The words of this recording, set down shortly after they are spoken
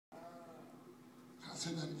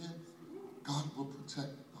say that again? God will protect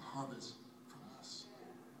the harvest from us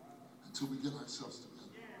until we get ourselves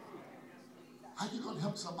together. How are you going to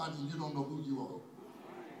help somebody and you don't know who you are?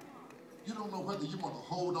 You don't know whether you want to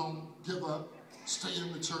hold on, give up, stay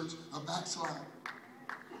in the church, or backslide.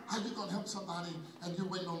 How are you going to help somebody and you're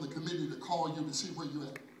waiting on the committee to call you to see where you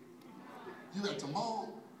at? You at the mall?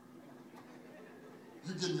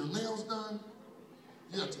 You getting your nails done?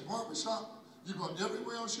 You at the barbershop? You're going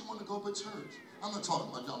everywhere else you want to go but church. I'm not talking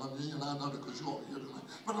about y'all. I mean, I know that because you're all here tonight.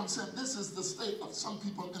 But I'm saying this is the state of some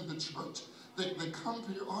people in the church. They come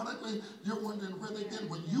periodically, you're wondering where they've been.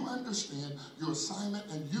 When you understand your assignment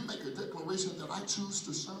and you make a declaration that I choose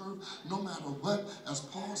to serve no matter what, as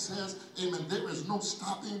Paul says, amen, there is no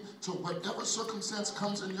stopping to whatever circumstance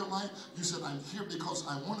comes in your life. You said, I'm here because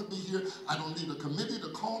I want to be here. I don't need a committee to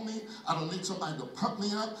call me. I don't need somebody to pump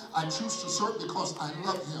me up. I choose to serve because I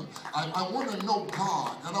love him. I want to know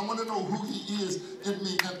God, and I want to know who he is in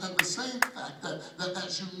me. And the same fact that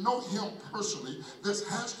as you know him personally, this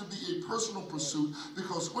has to be a personal pursuit,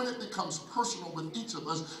 because when it becomes personal with each of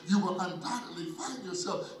us, you will undoubtedly find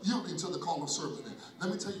yourself yielding to the call of serving.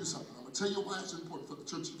 Let me tell you something. I'm going to tell you why it's important for the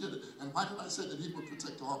church to get it. And why did I say that he would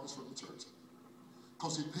protect the harvest from the church?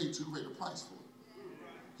 Because he paid too great a price for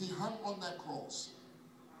it. He hung on that cross,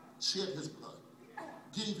 shed his blood,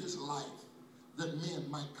 gave his life that men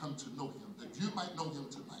might come to know him, that you might know him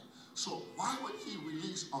tonight. So why would he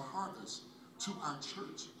release a harvest to our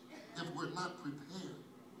church if we're not prepared?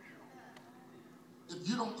 If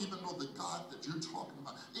you don't even know the God that you're talking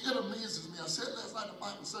about. It amazes me. I said last night in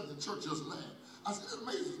Bible study, the church just laughed. I said, it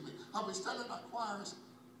amazes me how we stand in our choirs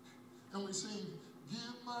and we sing,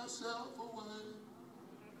 give myself away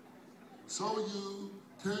so you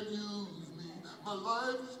can use me. My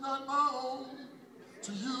life is not my own.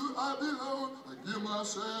 To you I belong. I give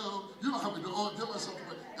myself. You know how we do, oh, give myself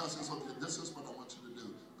away. God says, okay, this is what I want you to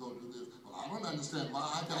do. Go do this. Well, I don't understand why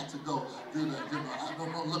I got to go do that. You know, I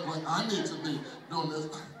don't look like I need to be doing this.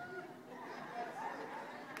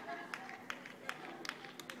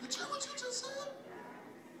 Did you hear what you just said?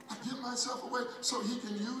 I give myself away so he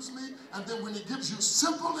can use me. And then when he gives you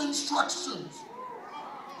simple instructions,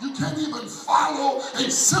 you can't even follow a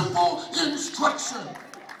simple instruction.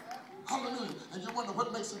 Hallelujah. And you wonder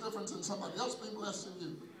what makes the difference in somebody else being blessed than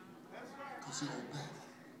you. Because he obeyed.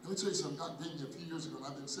 Let me tell you something. God gave me a few years ago, and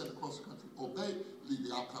I've been said across the country. Obey, leave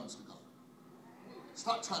the outcomes to God.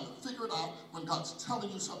 Stop trying to figure it out when God's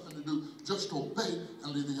telling you something to do. Just obey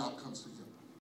and leave the outcomes to him.